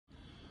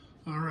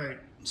All right,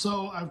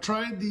 so I've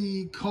tried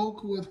the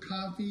Coke with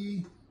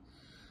coffee.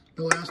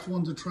 The last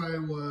one to try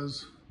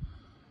was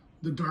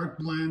the dark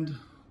blend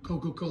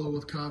Coca-Cola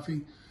with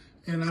coffee.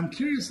 And I'm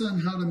curious on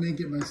how to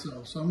make it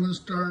myself. So I'm gonna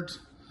start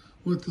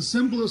with the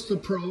simplest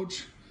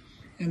approach,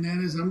 and that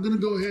is I'm gonna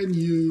go ahead and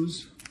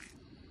use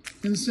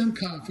instant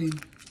coffee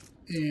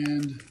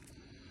and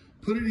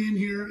put it in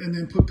here and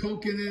then put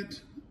Coke in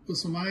it with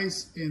some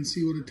ice and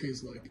see what it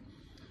tastes like.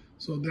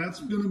 So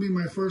that's gonna be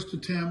my first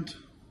attempt,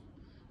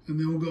 and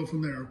then we'll go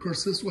from there. Of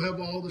course, this will have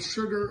all the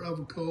sugar of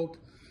a Coke,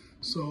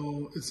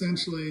 so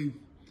essentially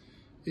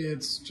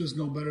it's just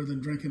no better than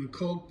drinking a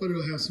Coke, but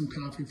it'll have some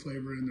coffee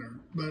flavor in there.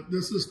 But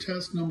this is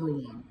test number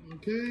one.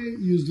 Okay,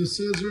 use the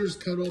scissors,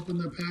 cut open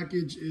the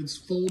package. It's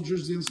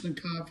Folgers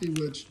Instant Coffee,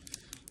 which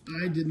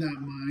I did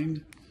not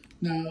mind.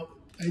 Now,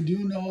 I do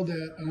know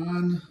that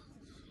on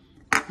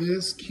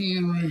this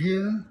can right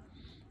here,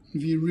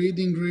 if you read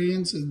the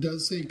ingredients, it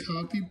does say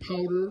coffee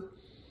powder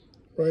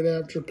right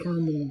after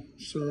caramel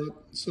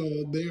syrup.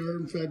 So they are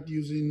in fact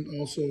using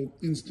also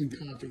instant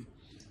coffee.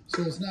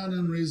 So it's not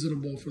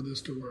unreasonable for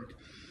this to work.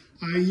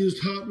 I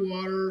used hot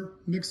water,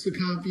 mixed the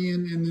coffee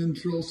in, and then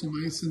throw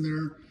some ice in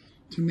there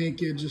to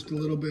make it just a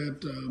little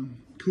bit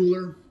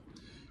cooler.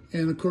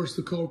 And of course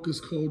the Coke is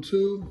cold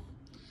too.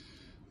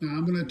 Now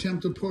I'm going to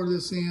attempt to pour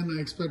this in.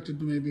 I expect it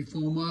to maybe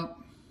foam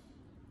up.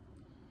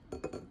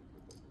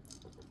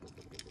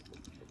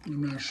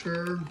 I'm not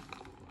sure.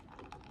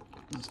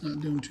 It's not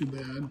doing too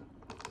bad.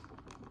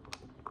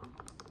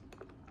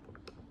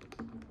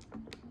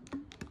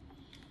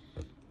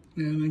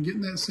 And I'm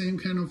getting that same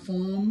kind of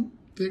foam,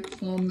 thick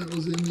foam that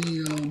was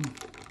in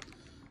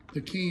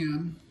the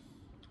can.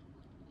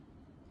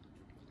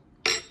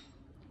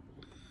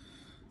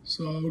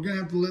 So we're gonna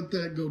have to let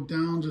that go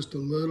down just a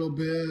little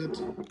bit.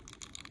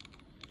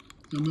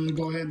 I'm gonna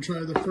go ahead and try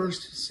the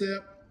first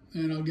sip,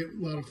 and I'll get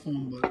a lot of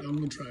foam, but I'm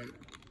gonna try it.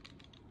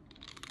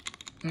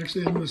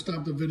 Actually, I'm gonna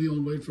stop the video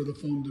and wait for the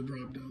foam to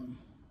drop down.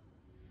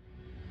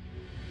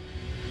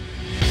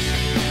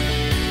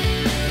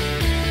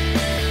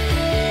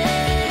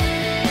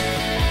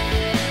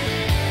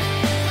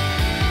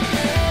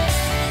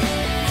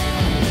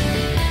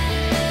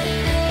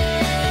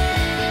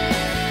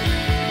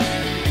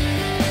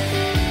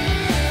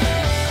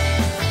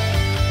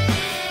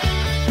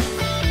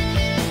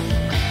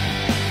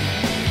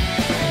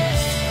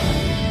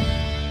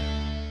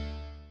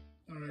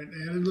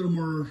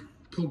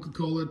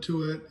 Coca-Cola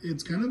to it.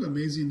 It's kind of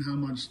amazing how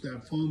much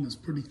that foam is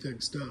pretty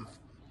thick stuff.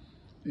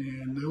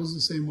 And that was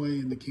the same way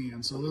in the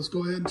can. So let's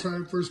go ahead and try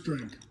our first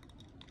drink.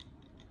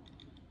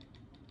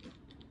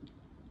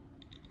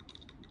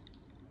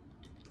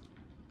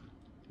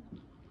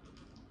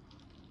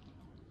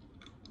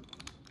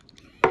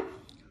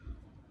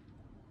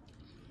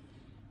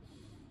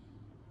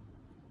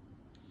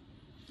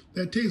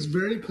 That tastes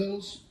very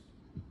close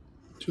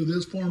to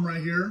this form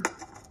right here.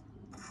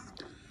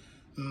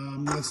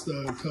 That's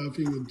the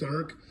coffee with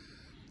dark.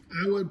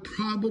 I would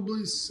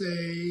probably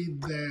say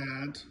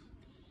that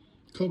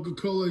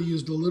Coca-Cola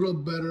used a little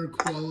better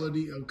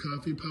quality of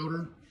coffee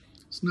powder.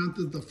 It's not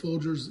that the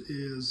Folgers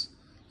is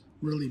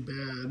really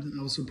bad.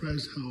 I was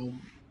surprised how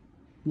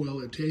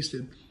well it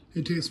tasted.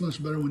 It tastes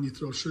much better when you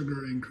throw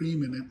sugar and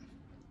cream in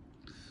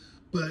it.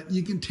 But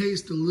you can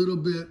taste a little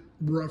bit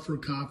rougher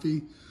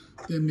coffee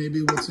than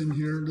maybe what's in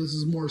here. This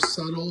is more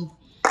subtle.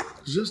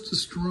 Just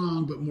as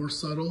strong, but more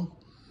subtle.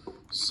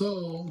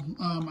 So,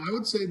 I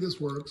would say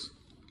this works.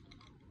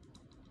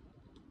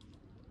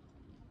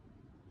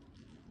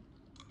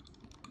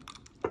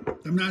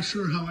 I'm not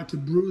sure how I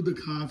could brew the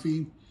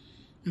coffee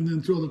and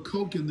then throw the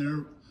Coke in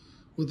there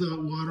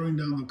without watering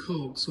down the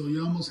Coke. So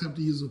you almost have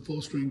to use a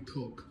full-strength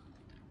Coke.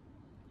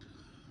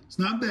 It's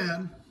not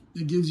bad.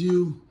 It gives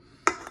you,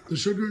 the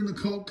sugar in the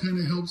Coke kind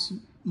of helps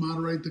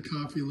moderate the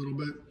coffee a little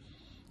bit.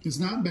 It's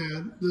not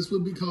bad. This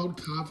would be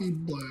called Coffee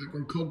Black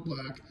or Coke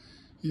Black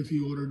if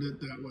you ordered it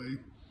that way.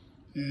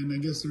 And I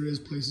guess there is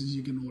places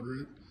you can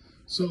order it.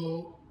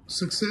 So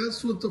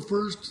success with the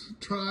first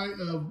try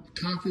of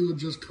coffee with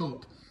just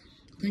Coke.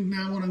 I think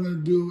now what I'm going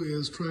to do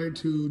is try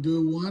to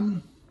do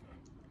one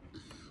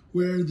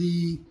where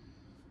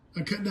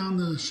I cut down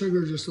the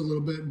sugar just a little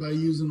bit by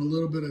using a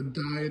little bit of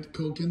Diet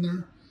Coke in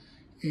there,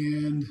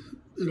 and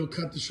it'll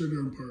cut the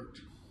sugar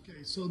apart.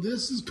 Okay, so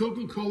this is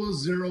Coca-Cola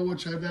Zero,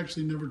 which I've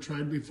actually never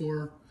tried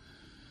before.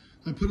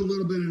 I put a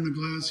little bit in a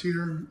glass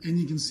here, and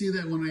you can see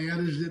that when I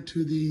added it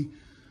to the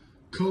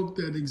Coke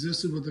that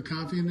existed with the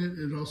coffee in it,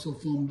 it also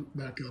foamed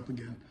back up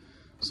again.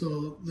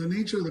 So the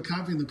nature of the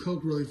coffee and the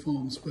Coke really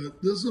foams,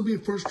 but this will be a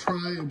first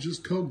try of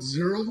just Coke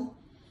Zero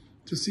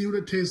to see what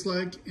it tastes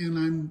like. And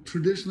I'm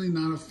traditionally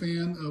not a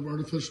fan of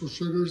artificial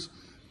sugars.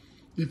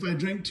 If I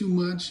drink too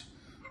much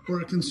or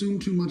I consume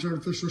too much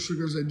artificial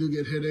sugars, I do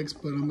get headaches,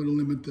 but I'm going to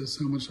limit this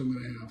how much I'm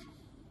going to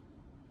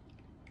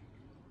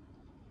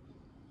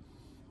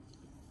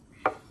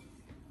have.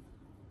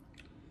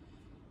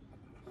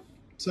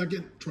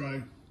 Second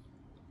try.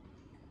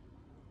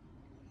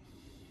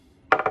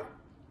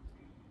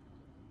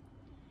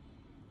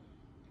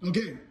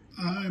 Okay,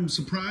 I'm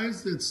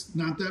surprised it's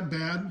not that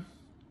bad.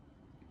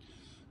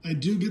 I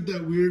do get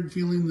that weird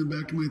feeling in the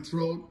back of my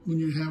throat when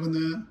you're having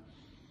that,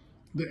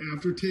 the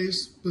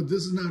aftertaste, but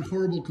this is not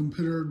horrible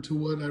compared to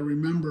what I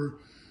remember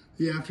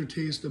the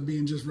aftertaste of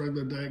being just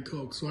regular Diet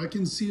Coke. So I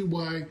can see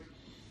why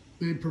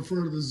they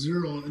prefer the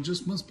zero. It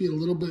just must be a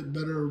little bit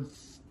better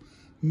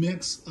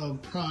mix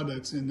of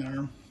products in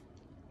there.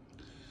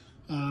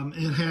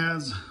 It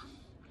has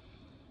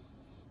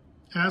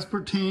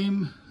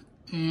aspartame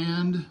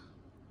and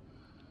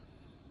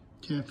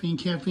caffeine.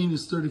 Caffeine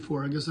is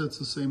 34. I guess that's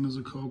the same as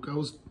a Coke.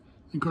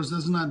 Of course,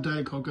 this is not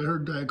Diet Coke. I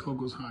heard Diet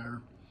Coke was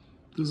higher.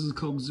 This is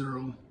Coke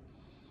Zero.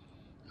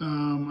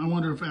 I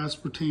wonder if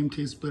aspartame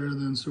tastes better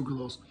than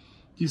sucralose.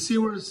 You see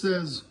where it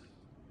says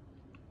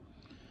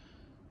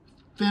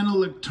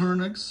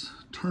phenyleternix,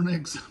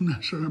 I'm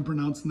not sure I'm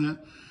pronouncing that,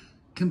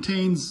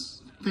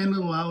 contains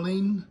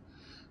phenylalanine,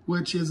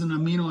 which is an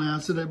amino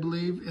acid, I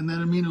believe. And that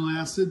amino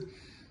acid,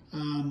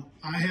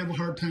 I have a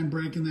hard time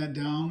breaking that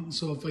down.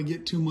 So if I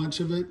get too much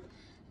of it,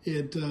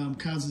 it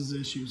causes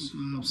issues.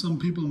 Some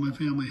people in my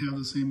family have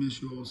the same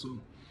issue also.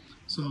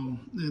 So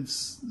they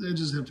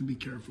just have to be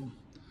careful.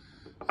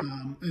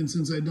 And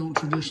since I don't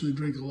traditionally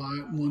drink a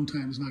lot, one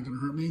time is not going to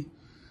hurt me.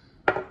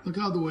 Look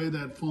how the way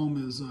that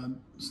foam is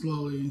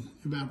slowly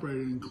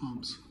evaporating in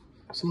clumps.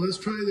 So let's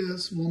try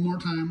this one more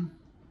time.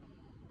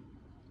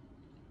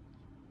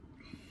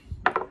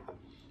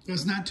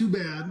 That's not too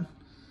bad.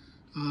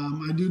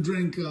 I do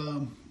drink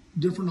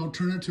different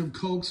alternative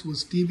Cokes with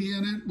stevia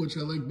in it, which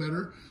I like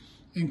better.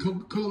 And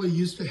Coca-Cola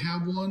used to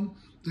have one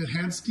that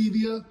had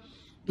stevia,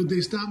 but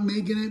they stopped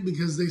making it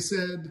because they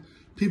said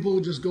people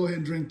would just go ahead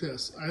and drink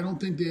this. I don't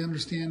think they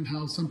understand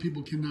how some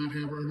people cannot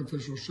have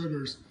artificial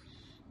sugars.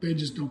 They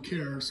just don't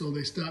care. So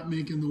they stopped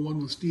making the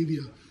one with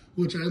stevia,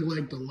 which I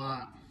liked a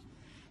lot.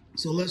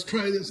 So let's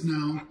try this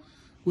now,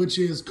 which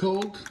is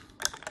Coke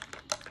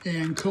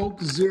and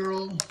Coke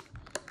Zero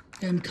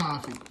and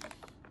coffee.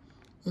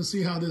 Let's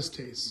see how this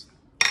tastes.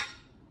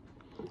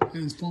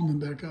 And it's foaming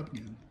back up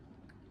again.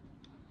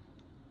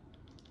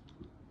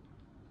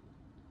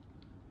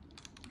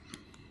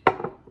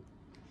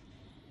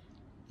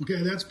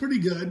 Okay, that's pretty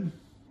good.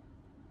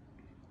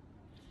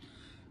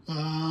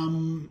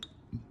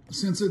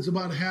 Since it's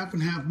about a half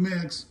and half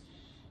mix,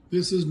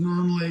 this is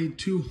normally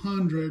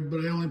 200,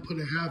 but I only put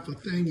a half a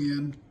thing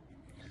in.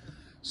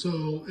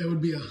 So it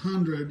would be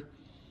 100.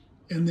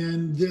 And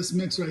then this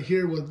mix right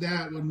here with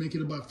that would make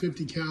it about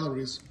 50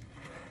 calories.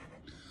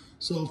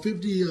 So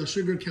 50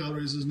 sugar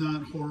calories is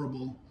not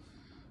horrible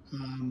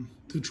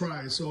to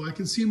try. So I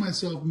can see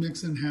myself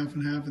mixing half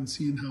and half and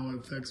seeing how it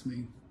affects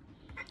me.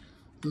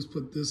 Let's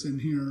put this in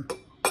here.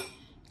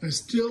 I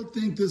still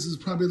think this is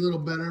probably a little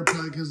better,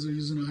 probably because they're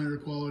using a higher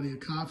quality of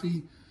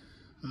coffee.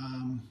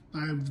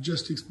 I've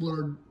just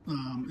explored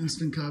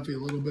instant coffee a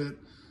little bit.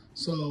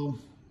 So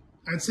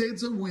I'd say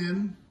it's a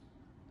win.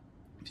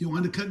 If you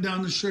want to cut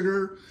down the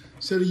sugar,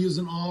 instead of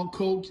using all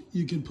Coke,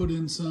 you can put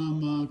in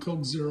some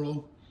Coke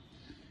Zero.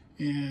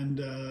 And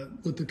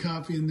with the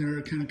coffee in there,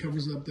 it kind of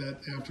covers up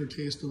that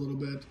aftertaste a little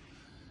bit.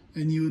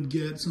 And you would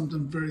get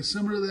something very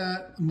similar to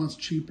that, much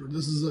cheaper.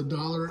 This is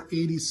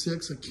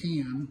 $1.86 a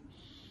can.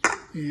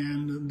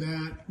 And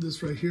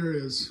this right here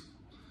is,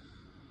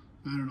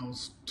 I don't know,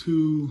 it's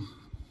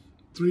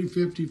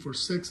 $3.50 for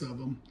 6 of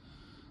them.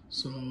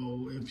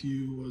 So if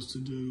you was to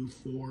do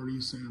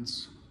 40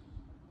 cents,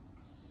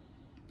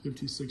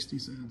 50, 60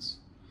 cents,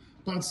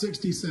 about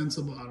 60 cents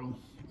a bottle.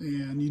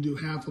 And you do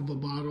half of a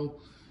bottle.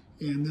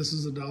 And this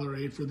is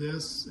 $1.08 for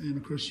this. And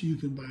of course you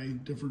can buy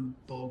different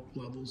bulk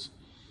levels.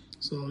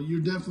 So you're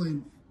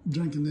definitely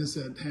drinking this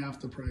at half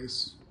the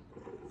price,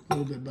 a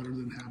little bit better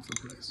than half the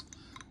price.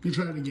 Let me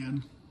try it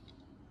again.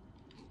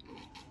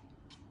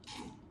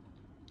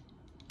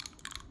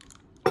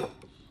 All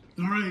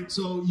right,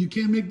 so you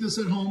can make this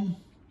at home.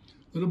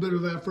 A little bit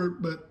of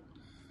effort, but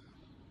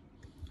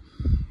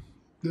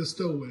this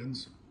still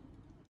wins.